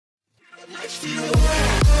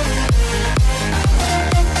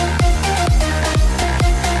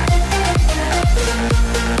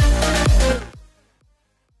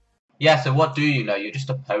Yeah, so what do you know? You're just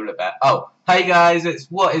a polar bear. Oh, hey guys, it's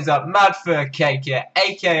What Is Up, Mad for a Cake here,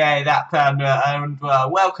 aka That Panda, and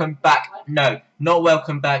welcome back. No, not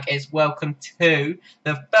welcome back, it's welcome to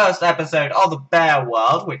the first episode of the Bear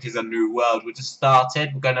World, which is a new world we just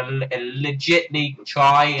started. We're gonna legitly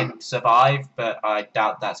try and survive, but I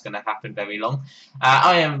doubt that's gonna happen very long.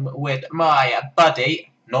 I am with my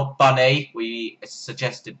buddy, not Bunny. We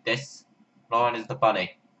suggested this. Lauren is the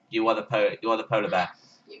bunny. You are the polar bear.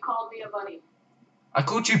 You called me a bunny. I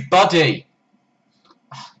called you Buddy.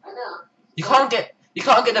 I know. You can't get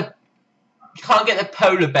the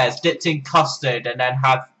polar bears dipped in custard and then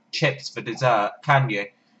have chips for dessert, can you?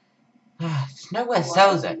 Nowhere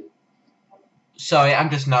sells it. Sorry, I'm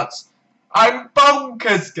just nuts. I'm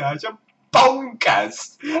bonkers, guys. I'm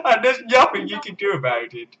bonkers, and there's nothing you can do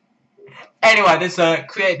about it. Anyway, let's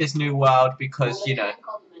create this new world because you know.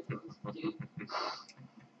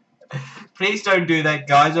 Please don't do that,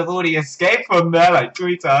 guys. I've already escaped from there like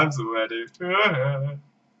 3 times already.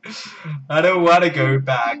 I don't want to go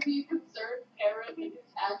back. Would you be concerned Aaron is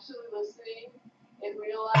actually listening and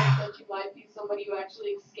realize that you might be somebody who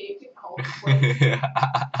actually escaped and called the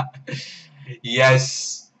place?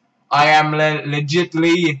 Yes, I am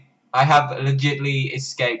I have legitly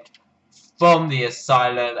escaped from the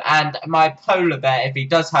asylum, and my polar bear, if he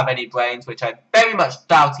does have any brains, which I very much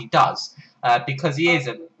doubt he does, because he's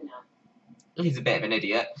a bit of an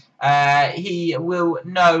idiot, he will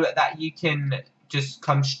know that you can just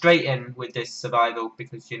come straight in with this survival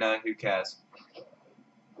because, you know, who cares?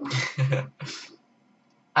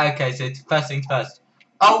 Okay, so first things first.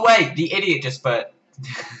 Oh wait, the idiot just put...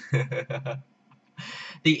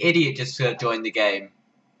 The idiot just joined the game.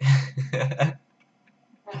 I'm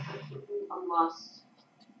lost.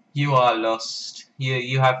 You are lost.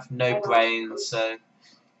 You have no brains, so...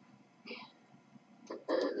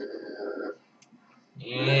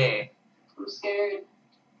 Yeah. I'm scared.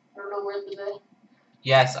 I don't know where to go.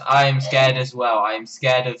 Yes, I am scared as well. I am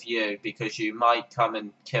scared of you because you might come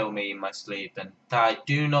and kill me in my sleep, and I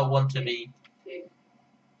do not want to be.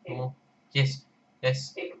 Oh, yes,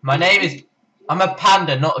 yes. My name is. I'm a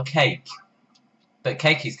panda, not a cake. But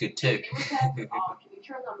cake is good too. Can you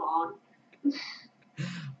turn them on?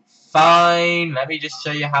 Fine. Let me just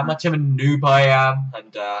show you how much of a noob I am,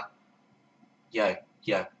 and yo,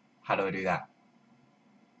 how do I do that?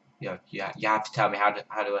 Yo, you have to tell me how do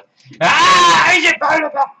I... Ah! You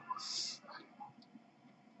polar bear!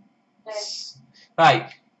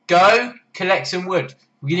 Right, go collect some wood.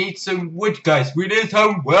 We need some wood, guys. We need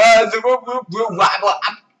some wood. I'm gonna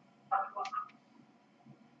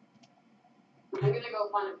go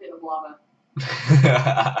find a pit of lava.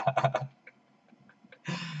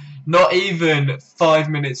 Not even 5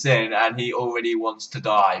 minutes in, and he already wants to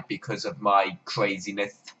die because of my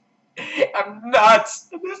craziness. I'm nuts!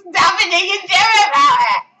 There's nothing you can do about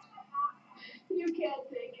it! You can't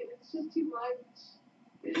take it, it's just too much.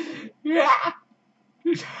 Yeah.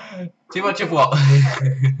 Too much of what?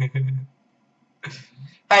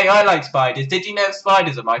 Hey, I like spiders. Did you know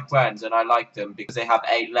spiders are my friends and I like them because they have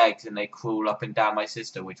 8 legs and they crawl up and down my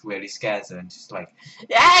sister, which really scares her, and just like,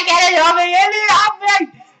 yeah, get it off me, get it off me!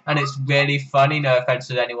 And it's really funny, no offense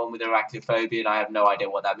to anyone with arachnophobia, and I have no idea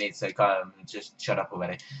what that means, so just shut up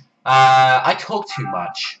already. I talk too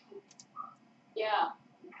much. Yeah,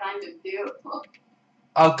 you kind of do.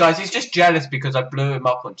 Oh, guys, he's just jealous because I blew him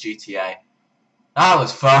up on GTA. That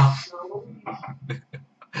was fun.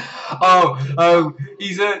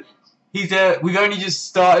 We've only just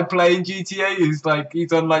started playing GTA.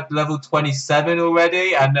 He's on like level 27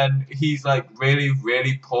 already, and then he's like really,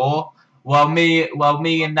 really poor. While me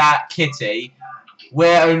and that kitty,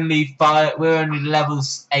 we're only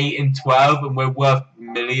levels 8 and 12, and we're worth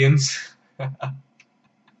millions.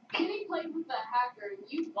 Kitty played with the hacker, and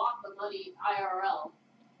you bought the money IRL.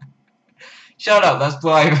 Shut up, that's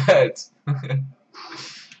private.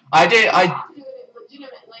 I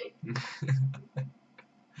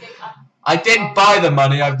didn't buy the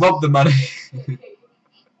money, I robbed the money.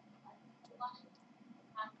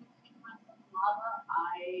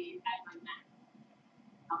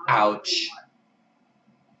 Ouch.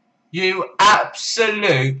 You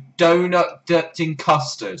absolute donut dipped in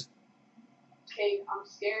custard. Okay, I'm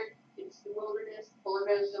scared. It's the wilderness. Polar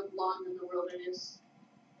bears don't belong in the wilderness.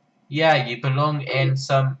 Yeah, you belong in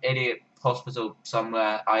some idiot hospital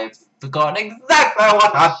somewhere. I have forgotten exactly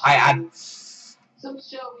what I had. Some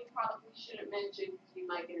show we probably shouldn't mention because we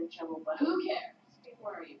might get in trouble, but who cares? Don't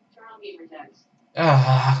worry. Turn on gamer tags.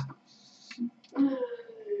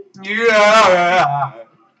 Yeah.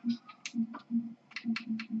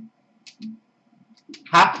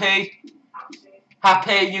 Happy?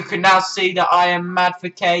 Happy, you can now see that I am mad for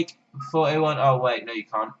cake. 41. Oh, wait, no, you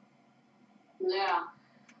can't. Yeah.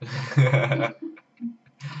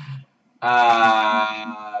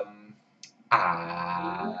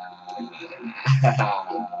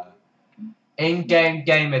 In-game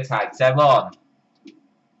gamer tags, they're on.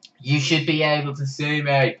 You should be able to see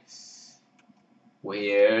me.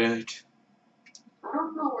 Weird. I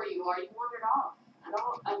don't know where you are. You wandered off.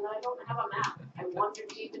 I don't have a map. I wandered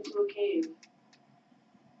deep into a cave.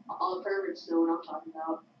 All the perverts know what I'm talking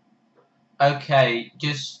about. Okay,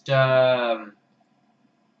 just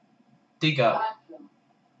dig up.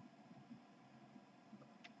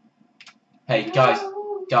 Hey guys,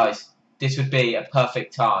 this would be a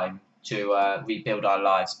perfect time to rebuild our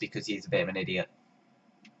lives because he's a bit of an idiot.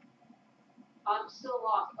 I'm still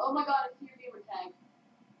lost. Oh my god, it's your gamer tag.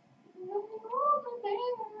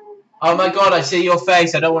 Oh my god, I see your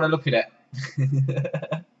face. I don't want to look at it.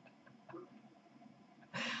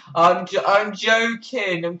 I'm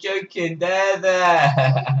joking. I'm joking. There.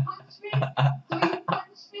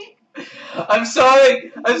 I'm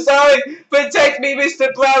sorry, protect me,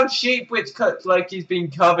 Mr. Brown Sheep, which cuts like he's been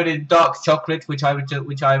covered in dark chocolate, which I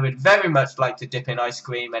would very much like to dip in ice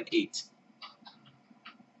cream and eat.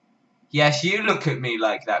 Yes, you look at me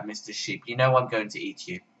like that, Mr. Sheep. You know I'm going to eat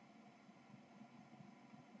you.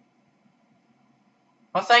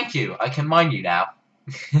 Oh, thank you. I can mine you now.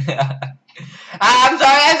 I'm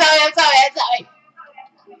sorry.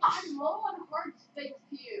 I'm low on hearts thanks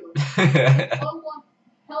to you. I'm low on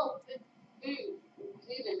health and food.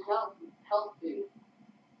 Even health food.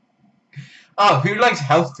 Oh, who likes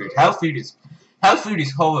health food? Health food is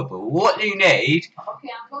horrible. What do you need?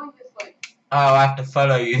 Okay, I'm going this way. Oh, I have to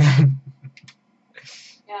follow you then.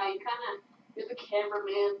 Yeah, you're the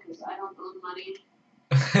cameraman because I don't own money.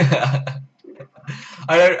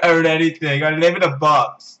 I don't own anything. I live in a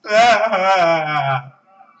box. Go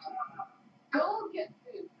get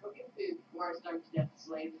food. Go get food before I start to get the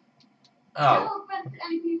slave. Oh. No offense to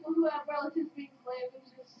any people who have relatives being slaves.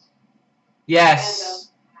 It's just...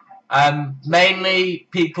 Yes. Mainly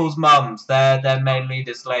people's mums. They're mainly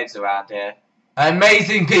the slaves around here.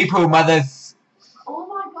 Amazing people, mothers. Oh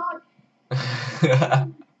my god.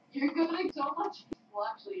 You're gonna so much. Well,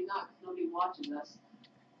 actually, you're not, because nobody's watching this.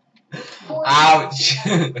 Ouch.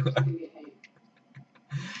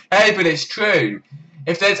 Hey, but it's true.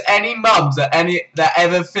 If there's any mums that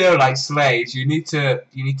ever feel like slaves, you need to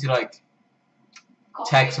like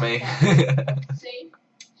text me. Say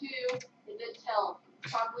 2 in this help.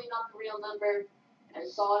 Probably not the real number. I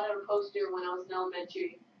saw it on a poster when I was in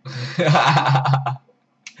elementary.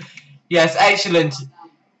 Yes, excellent.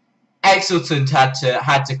 Exultant had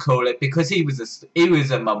to call it because he was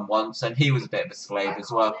a mum once and he was a bit of a slave as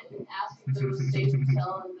well. I asked if it was safe to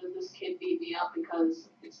tell, and then this kid beat me up because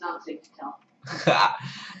it's not safe to tell.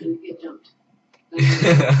 You get jumped.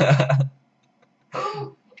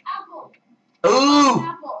 Ooh, apple. Ooh,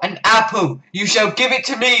 Apple. an apple. You shall give it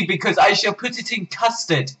to me because I shall put it in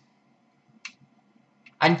custard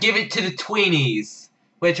and give it to the tweenies,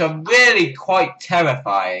 which are really quite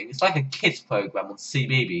terrifying. It's like a kids program on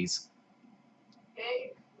CBeebies.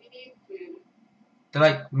 Hey, we need food. They're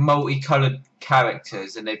like multicolored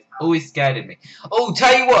characters, and they've always scared me. Oh,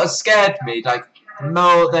 tell you what has scared me, like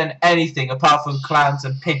more than anything, apart from clowns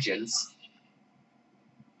and pigeons.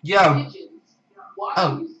 Yo. Pigeons. Why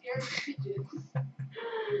are you scared of pigeons?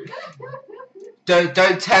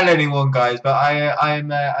 Don't tell anyone, guys. But I'm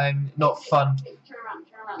not fun. Hey, turn around.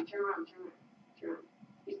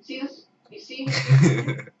 You see this? You see?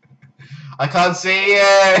 I can't see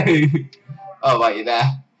you. Oh, right, you're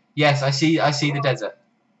there. Yes, I see the desert.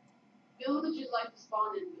 Villages like to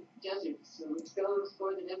spawn in deserts, so let's go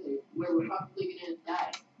explore the desert, where we're probably gonna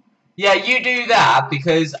die. Yeah, you do that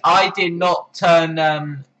because I did not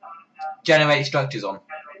turn generate structures on.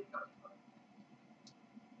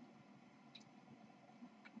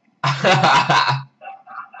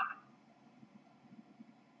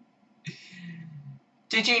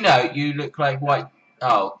 Did you know you look like white?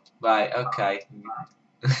 Oh, right, okay.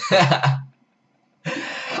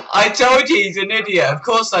 I told you he's an idiot. Of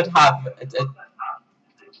course I'd have a... Is that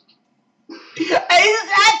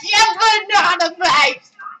your banana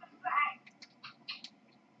face?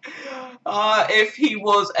 If he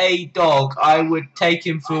was a dog, I would take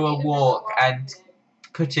him for a walk and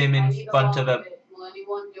put him in front of a... Will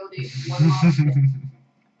anyone donate one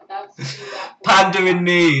lobster? Panda in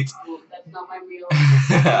need. That's not my real.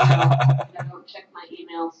 I don't check my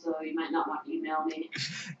email, so you might not want to email me.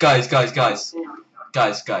 Guys.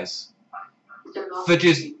 For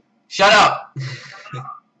Shut up!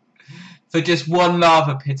 For just one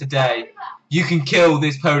lava pit a day, you can kill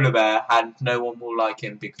this polar bear and no one will like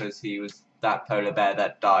him because he was that polar bear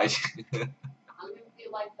that died. I'm gonna be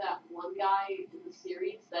like that one guy in the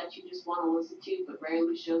series that you just want to listen to, but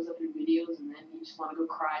rarely shows up in videos, and then you just want to go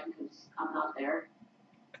cry because I'm not there.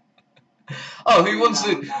 Oh, who wants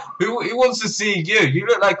to see you? You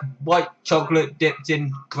look like white chocolate dipped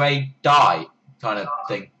in grey dye kind of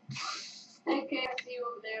thing. Okay, I see you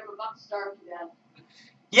over there. I'm about to starve to death.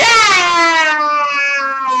 Yeah!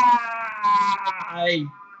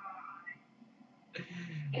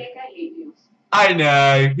 Cake, I hate you. I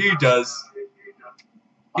know. Who does?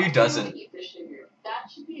 Why Who can't doesn't? you eat the sugar? That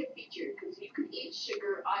should be a feature, because you could eat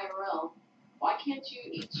sugar IRL. Why can't you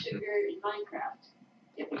eat sugar in Minecraft?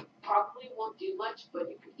 It probably won't do much, but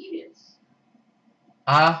you can eat it.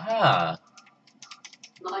 Aha.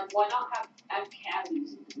 Like, why not add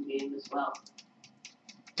cavies into the game as well?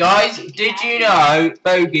 Guys, did you know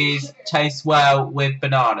bogies taste well with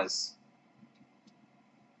bananas?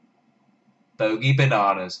 Bogey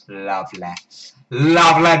bananas. Lovely.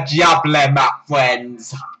 Lovely jubbly, my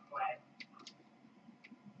friends.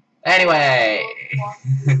 Anyway.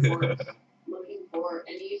 Looking for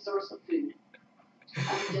any source of food.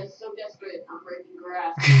 I'm just so desperate. I'm breaking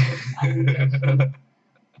grass.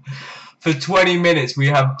 For 20 minutes we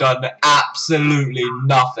have done absolutely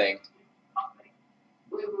nothing.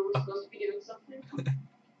 Wait, were we supposed to be doing something?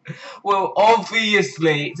 Well,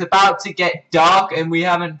 obviously it's about to get dark and we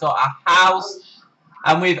haven't got a house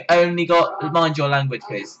and we've only got, mind your language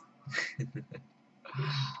please.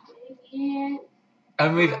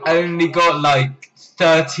 And we've only got like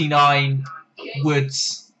 39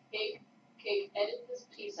 woods. Cake, edit this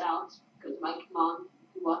piece out, because my mom,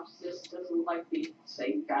 who watches this, doesn't like me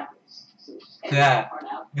saying grabbers. So just edit that part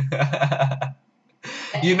out.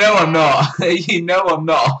 You know I'm not. You know I'm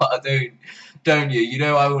not, don't you? You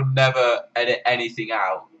know I will never edit anything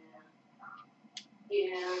out.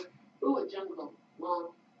 Yeah. Ooh, a jungle.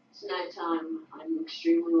 Well, it's nighttime. I'm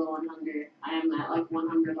extremely low on hunger. I am at like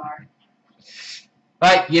 100 bar.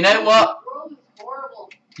 Right, you know what? The world is horrible.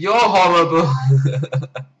 You're horrible.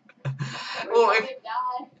 Well,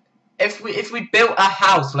 if we built a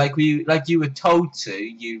house like you were told to,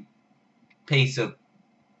 you piece of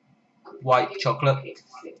white chocolate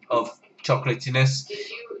of chocolatiness. Did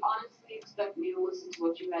you honestly expect me to listen to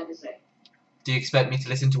what you had to say? Do you expect me to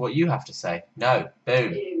listen to what you have to say? No.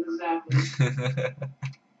 Boom. Exactly.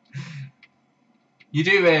 You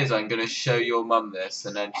do realize I'm gonna show your mum this,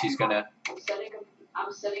 and then she's gonna. I'm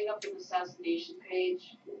setting up an assassination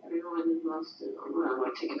page. Everyone wants to. I'm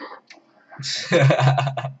gonna take a nap.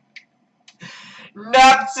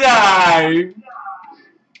 Nap time!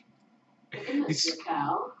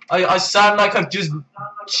 Cow. I sound like I've just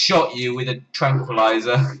shot you with a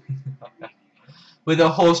tranquilizer. With a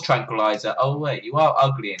horse tranquilizer. Oh wait, you are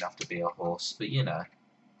ugly enough to be a horse, but you know.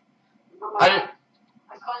 I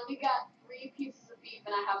finally got 3 pieces of beef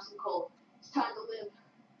and I have some coal. It's time to live.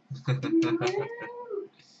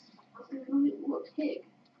 Ooh, a pig.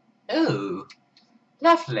 Ooh,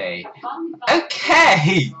 lovely.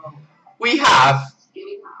 Okay, we have.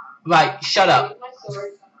 Right, shut up. My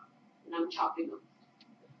sword, and I'm chopping them.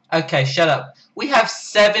 Okay, shut up. We have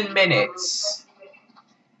 7 minutes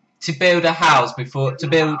to build a house to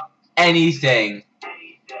build anything.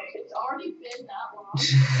 It's already been that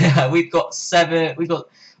long. We've got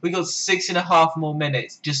 6.5 more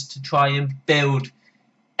minutes just to try and build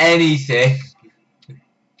anything.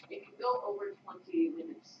 It can go over 20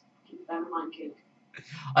 minutes. Keep that in mind, kid.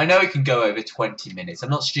 I know it can go over 20 minutes. I'm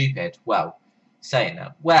not stupid. Well, saying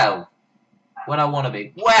that. Well, when I want to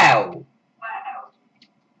be. Well,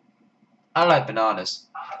 I like bananas.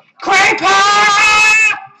 Creeper!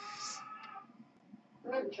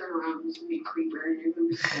 I'm gonna turn around and there's gonna be a creeper and you're gonna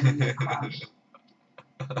be standing there crouched.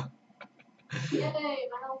 Yay,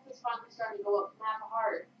 my health is finally starting to go up from half a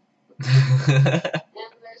heart.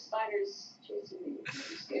 And there's spiders chasing me. I'm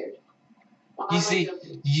scared.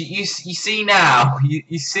 You see now.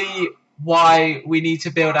 You see why we need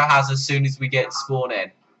to build a house as soon as we get spawned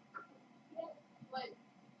in.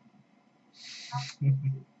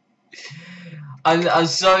 I'm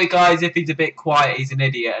sorry guys if he's a bit quiet, he's an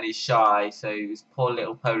idiot and he's shy, so his poor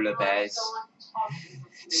little polar bears.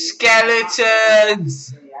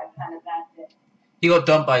 Skeletons! He got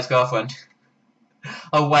dumped by his girlfriend.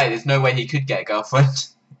 Oh wait, there's no way he could get a girlfriend.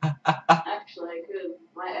 Actually, I could.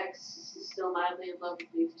 My ex is still madly in love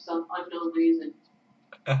with me for some unknown reason.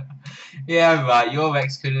 Yeah, right, your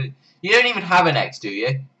ex could. You don't even have an ex, do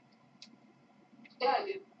you? Yeah, I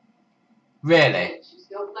do. Really? She's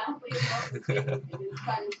still madly in love with me, and it's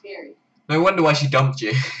kind of scary. No wonder why she dumped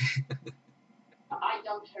you. I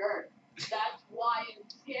dumped her. That's why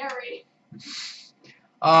it's scary.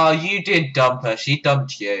 Oh, you did dump her. She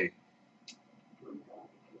dumped you.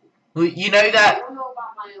 Well, you know I that don't know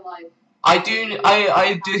about my life. I do.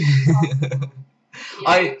 I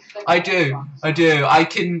do. I do. I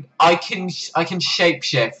can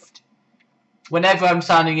shapeshift. Whenever I'm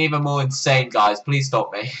sounding even more insane, guys, please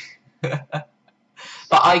stop me. But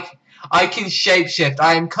I can shapeshift.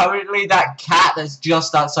 I am currently that cat that's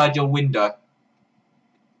just outside your window.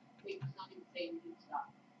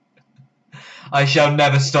 I shall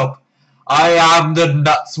never stop. I am the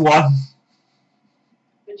nuts one.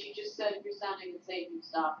 But you just said you're sounding insane. You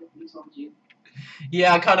stop if we told you.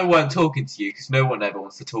 Yeah, I kind of weren't talking to you because no one ever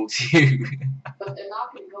wants to talk to you. But they're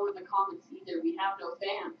not going to go in the comments either. We have no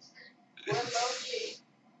fans. We're lonely.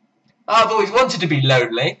 I've always wanted to be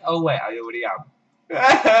lonely. Oh wait, I already am. You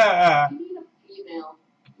need a female.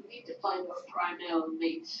 You need to find a primary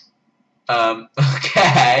mate.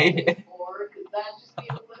 Okay. Or, because that'd just be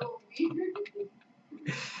a little weird.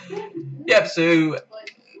 Yep, so... But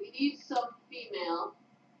we need some female.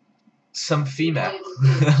 Some female.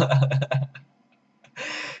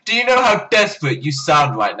 Do you know how desperate you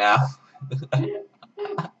sound right now?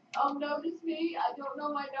 Notice me. I don't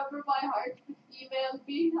know my number by heart. Just email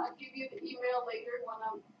me. I'll give you the email later when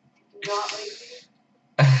I'm not lazy.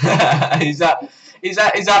 Is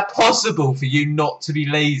that possible for you not to be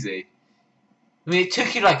lazy? I mean, it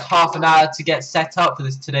took you like half an hour to get set up for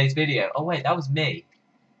today's video. Oh wait, that was me.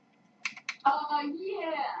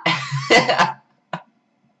 Yeah.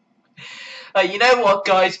 You know what,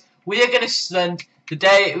 guys? We are gonna spend the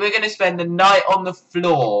day. We're gonna spend the night on the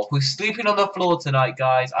floor. We're sleeping on the floor tonight,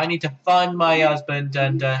 guys. I need to find my husband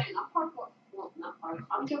and. I'm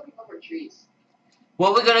jumping over trees.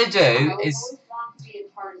 What we're gonna do is.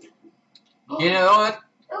 You know what?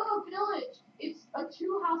 Oh, a village. It's a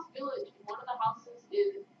two-house village. One of the houses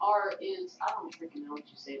is I don't freaking know what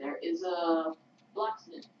you say there. Is a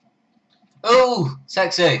blacksmith. Oh,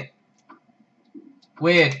 sexy.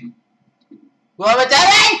 Weird. What am I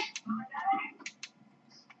doing?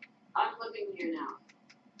 I'm living here now.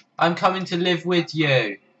 I'm coming to live with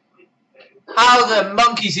you. How the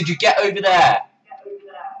monkeys did you get over there?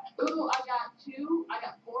 Ooh, I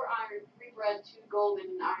got 4 iron, 3 bread, 2 gold, and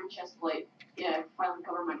an iron chest plate. Yeah, I finally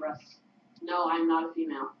covered my breasts. No, I'm not a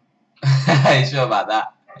female. You sure about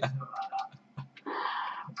that?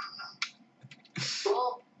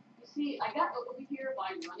 Well, you see, I got over here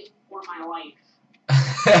by running for my life.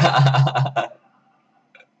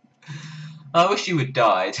 I wish you had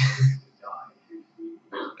died.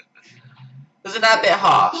 Isn't that a bit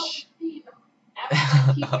harsh? After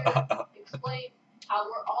my teacher explained how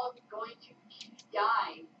we're all going to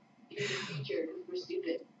die in the future because we're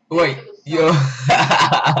stupid. Wait, your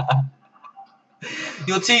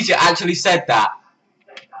teacher actually said that?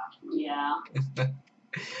 Yeah.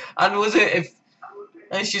 And was it if...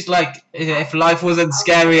 And she's like, if life wasn't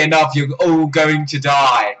scary enough, you're all going to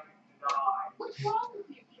die. What's wrong with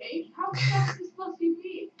you, Kate? How is this supposed to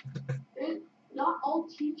be? Not all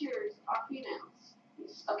teachers are females.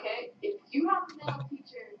 Okay? If you have a male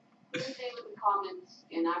teacher, put his name in the comments,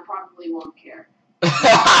 and I probably won't care.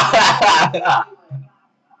 Anyway,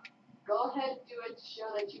 go ahead and do it to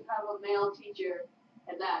show that you have a male teacher,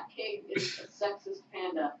 and that Kate is a sexist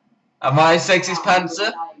panda. Am I a sexist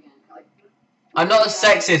panda? I'm not a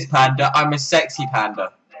sexist panda, I'm a sexy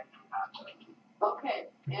panda. Okay,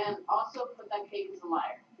 and also put that Kate is a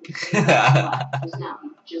liar. Just now,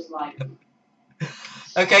 just like.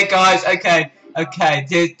 Okay, guys, okay.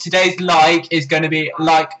 Today's like is going to be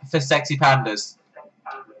like for sexy pandas.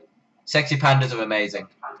 Sexy pandas are amazing.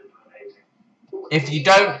 If you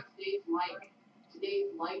don't...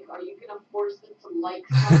 Today's like, are you going to force them to like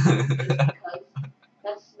something? Because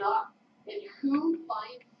that's not... And who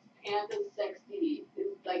finds pandas sexy?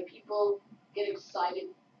 Is like people get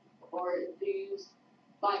excited or enthused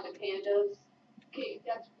by the pandas? Okay,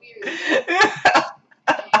 that's weird. Hey,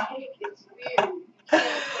 it's weird. You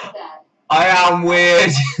can't put that. I am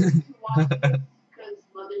weird. Because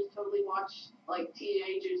mothers totally watch like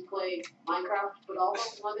teenagers play Minecraft, but all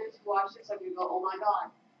those mothers who watch this are gonna go, "Oh my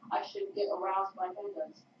god, I should get aroused by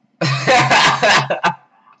pandas."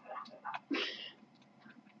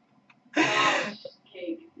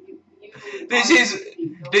 This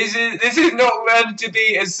is not meant to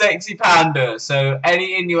be a sexy panda, so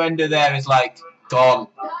any innuendo there is like gone.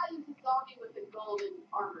 That is a zombie with a golden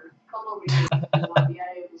armor. Come over here. I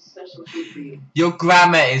have a special treat for you. Your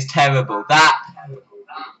grammar is terrible. That.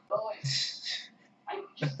 Boy, I'm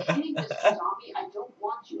just kidding, this zombie. I don't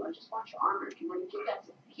want you. I just want your armor. If you want to give that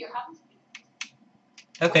to here, have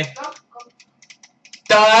Okay. Go, go.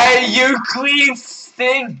 Die, you green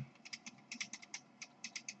thing!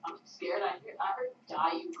 I'm scared. I heard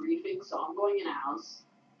die you griefing, so I'm going in a house.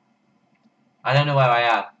 I don't know where I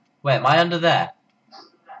am. Wait, am I under there?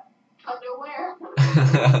 Underwear.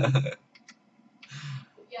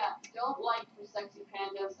 Yeah, don't like for sexy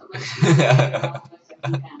pandas unless you really love the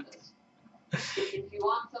sexy pandas. If you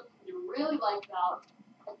want something to really like about,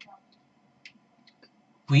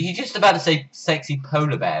 Were you just about to say sexy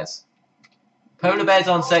polar bears? Polar bears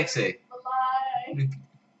aren't sexy. Bye.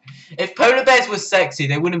 If polar bears were sexy,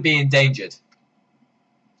 they wouldn't be endangered.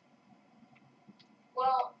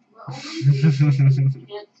 Well, the only reason you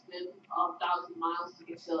can't swim 1,000 miles to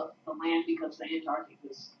get to the land because the Antarctic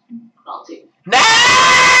is melting. No!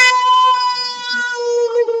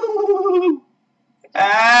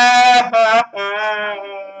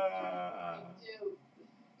 Dude,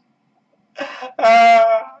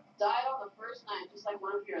 died on the first night, just like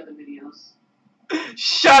one of your other videos.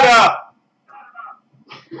 Shut up!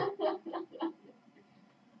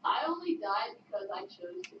 I only died because I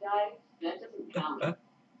chose to die. That doesn't count.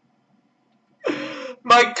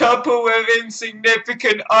 My couple of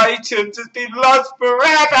insignificant items has been lost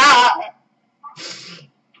forever!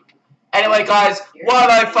 Anyway, guys,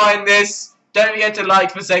 while I find this, don't forget to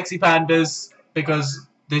like for Sexy Pandas, because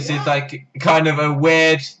this is like kind of a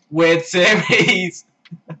weird series.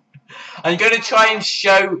 I'm going to try and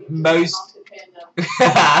show most...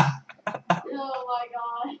 Oh my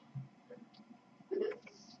god. This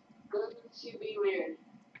is going to be weird.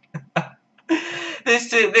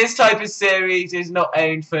 This type of series is not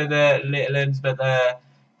aimed for the little ones, but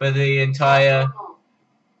the entire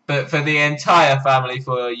family,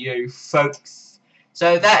 for you folks.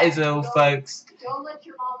 So that is all, folks. Don't let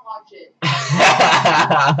your mom watch it.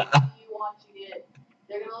 You watching it,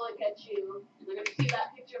 they're gonna look at you, and they're gonna see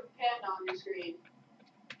that picture of a panda on your screen,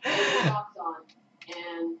 with socks on,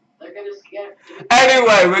 and they're gonna scare.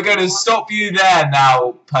 Anyway, we're gonna stop you there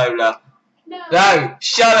now, Polar. No,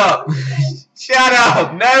 shut up. Shut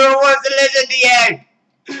up. No one wants to listen to you.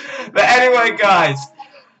 But anyway, guys,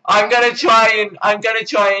 I'm gonna try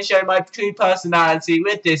and show my true personality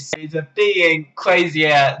with this series of being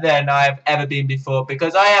crazier than I've ever been before,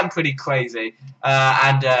 because I am pretty crazy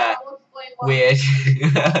and weird.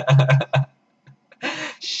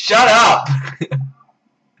 Shut up.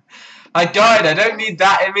 I died. I don't need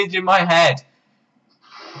that image in my head.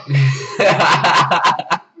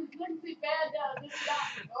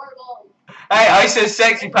 Hey, I said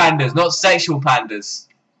sexy pandas, not sexual pandas.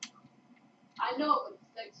 I know, but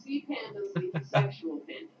sexy pandas lead to sexual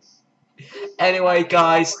pandas. Anyway,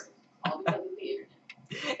 guys, All because of the internet.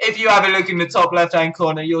 if you have a look in the top left-hand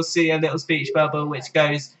corner, you'll see a little speech bubble which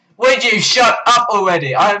goes, "Would you shut up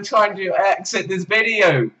already? I am trying to exit this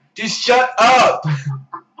video. Just shut up."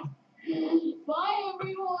 Bye,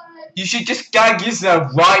 everyone. You should just gag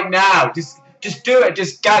yourself right now. Just do it.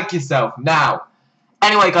 Just gag yourself now.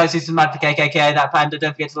 Anyway, guys, this is Madfreak, aka that panda.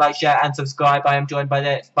 Don't forget to like, share, and subscribe. I am joined by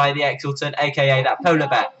the Exultant, aka that polar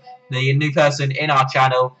bear, the new person in our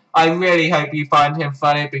channel. I really hope you find him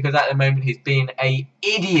funny, because at the moment he's been an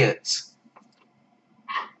idiot.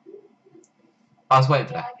 I was waiting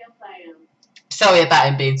for that. I guess I am. Sorry about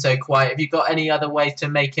him being so quiet. If you've got any other ways to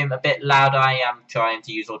make him a bit louder, I am trying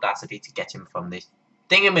to use Audacity to get him from this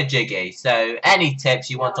thingamajiggy. So, any tips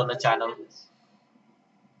you want on the channel?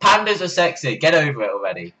 Pandas are sexy. Get over it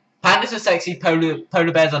already. Pandas are sexy.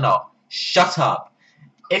 Polar bears are not. Shut up.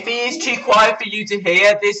 If he is too quiet for you to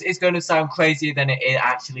hear, this is going to sound crazier than it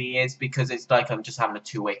actually is, because it's like I'm just having a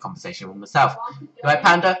two-way conversation with myself. Right,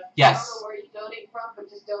 Panda? Yes. I don't know where you donate from, but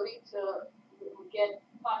just donate to get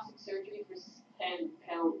plastic surgery for 10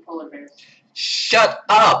 polar bears. Shut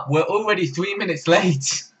up. We're already 3 minutes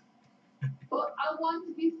late. But I want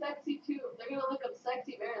to be sexy too. If they're gonna look up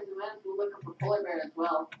sexy bears, they might as well look up a polar bear as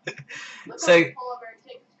well. Look So- up a polar bear,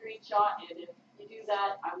 take a screenshot, and if you do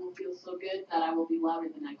that, I will feel so good that I will be louder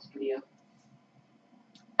in the next video.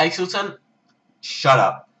 Exultant, shut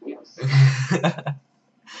up. Yes.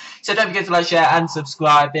 So don't forget to like, share, and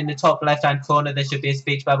subscribe. In the top left-hand corner, there should be a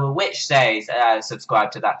speech bubble which says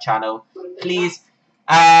subscribe to that channel. Please.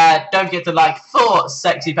 Don't forget to like for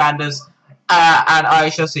Sexy Pandas. And I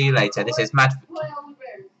shall see you later. This is Mad.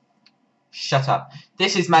 Shut up.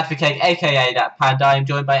 This is Madfreak, aka that panda. I am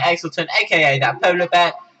joined by Exultant, aka that polar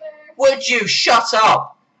bear. Would you shut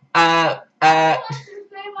up? Don't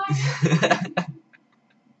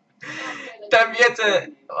forget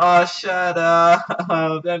to. Oh, shut up.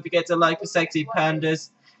 Don't forget to like for Sexy Pandas.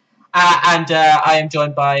 And I am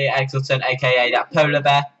joined by Exultant, aka that polar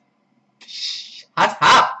bear. Shut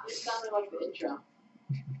up. It sounded like the intro.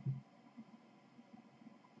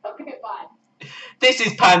 Okay, bye. This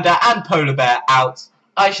is Panda and Polar Bear out.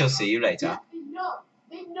 I shall see you later. Yes, they know.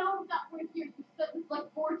 They know that we're here. You said this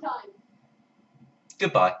like 4 times.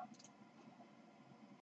 Goodbye.